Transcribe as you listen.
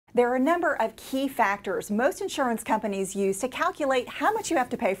There are a number of key factors most insurance companies use to calculate how much you have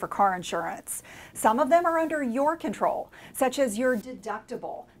to pay for car insurance. Some of them are under your control, such as your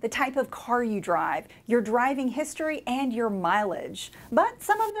deductible, the type of car you drive, your driving history, and your mileage. But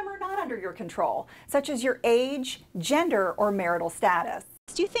some of them are not under your control, such as your age, gender, or marital status.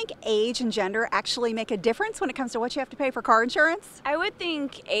 Do you think age and gender actually make a difference when it comes to what you have to pay for car insurance? I would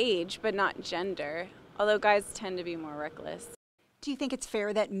think age, but not gender, although guys tend to be more reckless. Do you think it's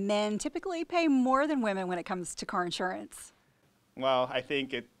fair that men typically pay more than women when it comes to car insurance? Well, I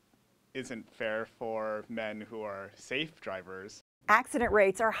think it isn't fair for men who are safe drivers. Accident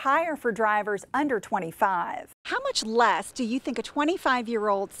rates are higher for drivers under 25. How much less do you think a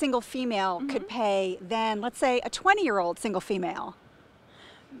 25-year-old single female could pay than, let's say, a 20-year-old single female?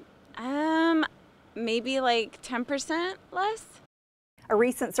 Maybe like 10% less? A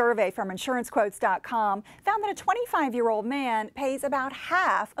recent survey from insuranceQuotes.com found that a 25-year-old man pays about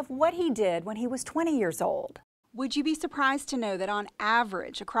half of what he did when he was 20 years old. Would you be surprised to know that on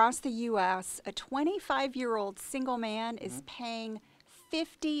average across the U.S., a 25-year-old single man is paying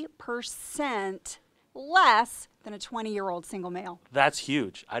 50% less than a 20-year-old single male? That's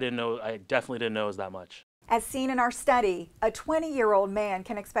huge. I definitely didn't know it was that much. As seen in our study, a 20-year-old man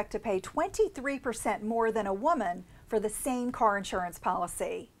can expect to pay 23% more than a woman for the same car insurance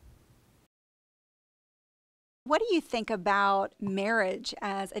policy. What do you think about marriage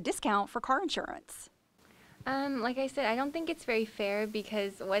as a discount for car insurance? Like I said, I don't think it's very fair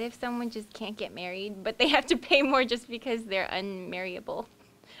because what if someone just can't get married, but they have to pay more just because they're unmarriable?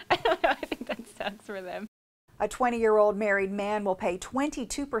 I don't know, I think that sucks for them. A 20-year-old married man will pay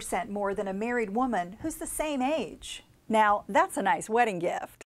 22% more than a married woman who's the same age. Now, that's a nice wedding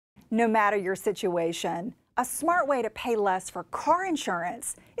gift. No matter your situation, a smart way to pay less for car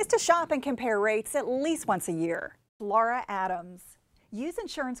insurance is to shop and compare rates at least once a year. Laura Adams. Use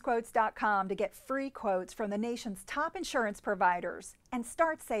insuranceQuotes.com to get free quotes from the nation's top insurance providers and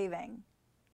start saving.